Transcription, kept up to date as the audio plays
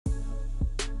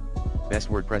Best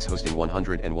WordPress Hosting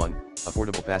 101,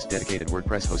 Affordable Fast Dedicated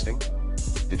WordPress Hosting.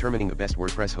 Determining the best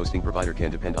WordPress hosting provider can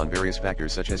depend on various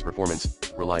factors such as performance,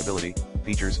 reliability,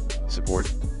 features, support,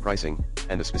 pricing,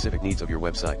 and the specific needs of your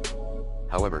website.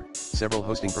 However, several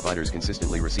hosting providers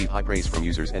consistently receive high praise from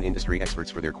users and industry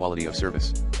experts for their quality of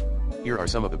service. Here are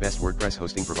some of the best WordPress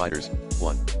hosting providers.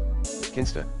 1.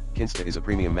 Kinsta. Kinsta is a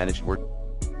premium managed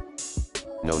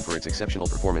known for its exceptional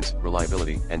performance,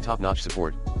 reliability, and top-notch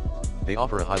support. They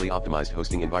offer a highly optimized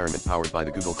hosting environment powered by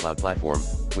the Google Cloud Platform,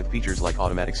 with features like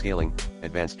automatic scaling,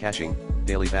 advanced caching,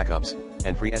 daily backups,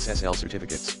 and free SSL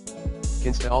certificates.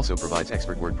 Kinsta also provides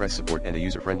expert WordPress support and a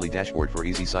user-friendly dashboard for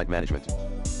easy site management.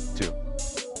 2.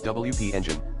 WP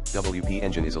Engine. WP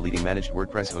Engine is a leading managed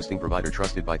WordPress hosting provider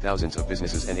trusted by thousands of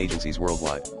businesses and agencies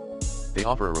worldwide. They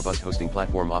offer a robust hosting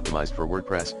platform optimized for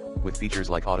WordPress, with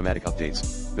features like automatic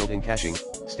updates, built-in caching,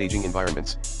 staging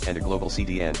environments, and a global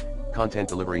CDN, content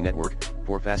delivery network,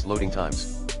 for fast loading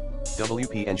times.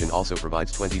 WP Engine also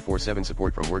provides 24/7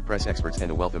 support from WordPress experts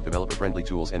and a wealth of developer-friendly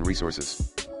tools and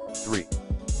resources. 3.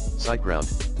 SiteGround.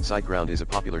 SiteGround is a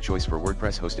popular choice for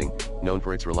WordPress hosting, known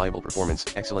for its reliable performance,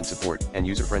 excellent support, and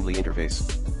user-friendly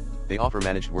interface. They offer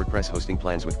managed WordPress hosting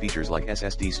plans with features like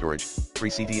SSD storage, free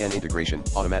CDN integration,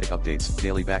 automatic updates,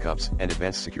 daily backups, and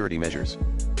advanced security measures.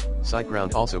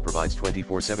 SiteGround also provides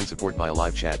 24/7 support via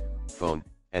live chat, phone,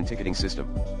 and ticketing system.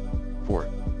 4.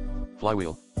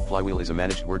 Flywheel. Flywheel is a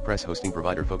managed WordPress hosting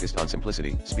provider focused on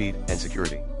simplicity, speed, and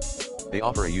security. They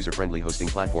offer a user-friendly hosting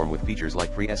platform with features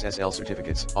like free SSL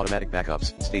certificates, automatic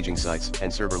backups, staging sites,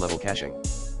 and server-level caching.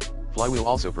 Flywheel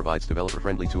also provides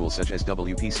developer-friendly tools such as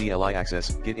WP CLI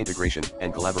access, Git integration,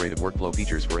 and collaborative workflow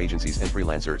features for agencies and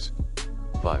freelancers.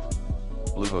 5.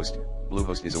 Bluehost.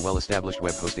 Bluehost is a well-established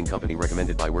web hosting company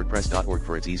recommended by WordPress.org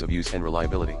for its ease of use and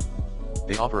reliability.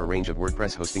 They offer a range of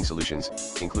WordPress hosting solutions,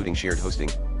 including shared hosting,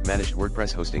 managed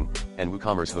WordPress hosting, and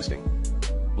WooCommerce hosting.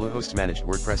 Bluehost's managed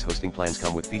WordPress hosting plans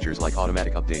come with features like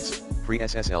automatic updates, free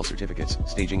SSL certificates,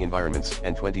 staging environments,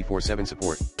 and 24/7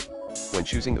 support. When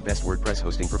choosing the best WordPress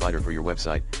hosting provider for your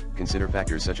website, consider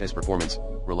factors such as performance,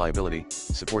 reliability,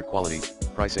 support quality,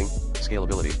 pricing,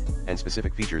 scalability, and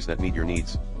specific features that meet your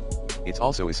needs. It's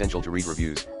also essential to read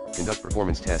reviews, conduct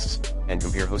performance tests, and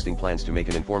compare hosting plans to make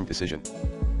an informed decision.